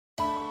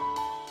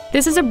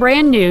This is a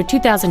brand new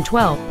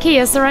 2012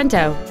 Kia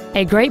Sorento,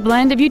 a great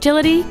blend of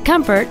utility,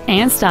 comfort,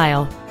 and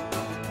style.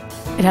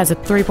 It has a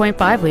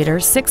 3.5-liter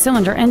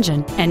six-cylinder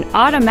engine, an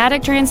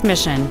automatic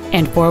transmission,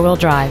 and four-wheel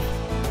drive.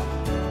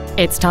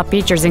 Its top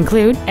features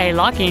include a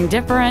locking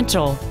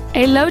differential,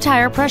 a low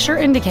tire pressure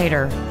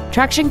indicator,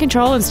 traction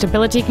control and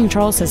stability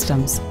control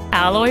systems,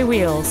 alloy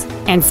wheels,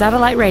 and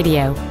satellite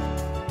radio.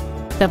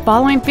 The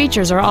following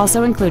features are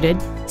also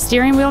included: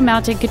 steering wheel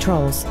mounted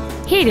controls,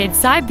 heated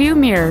side view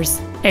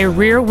mirrors, a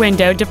rear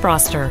window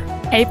defroster,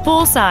 a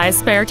full-size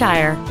spare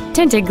tire,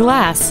 tinted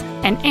glass,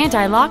 an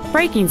anti-lock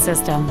braking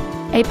system,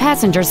 a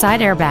passenger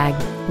side airbag,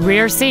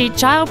 rear seat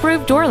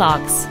child-proof door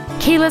locks,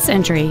 keyless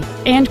entry,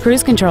 and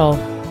cruise control.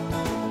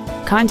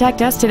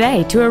 Contact us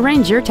today to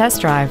arrange your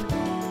test drive.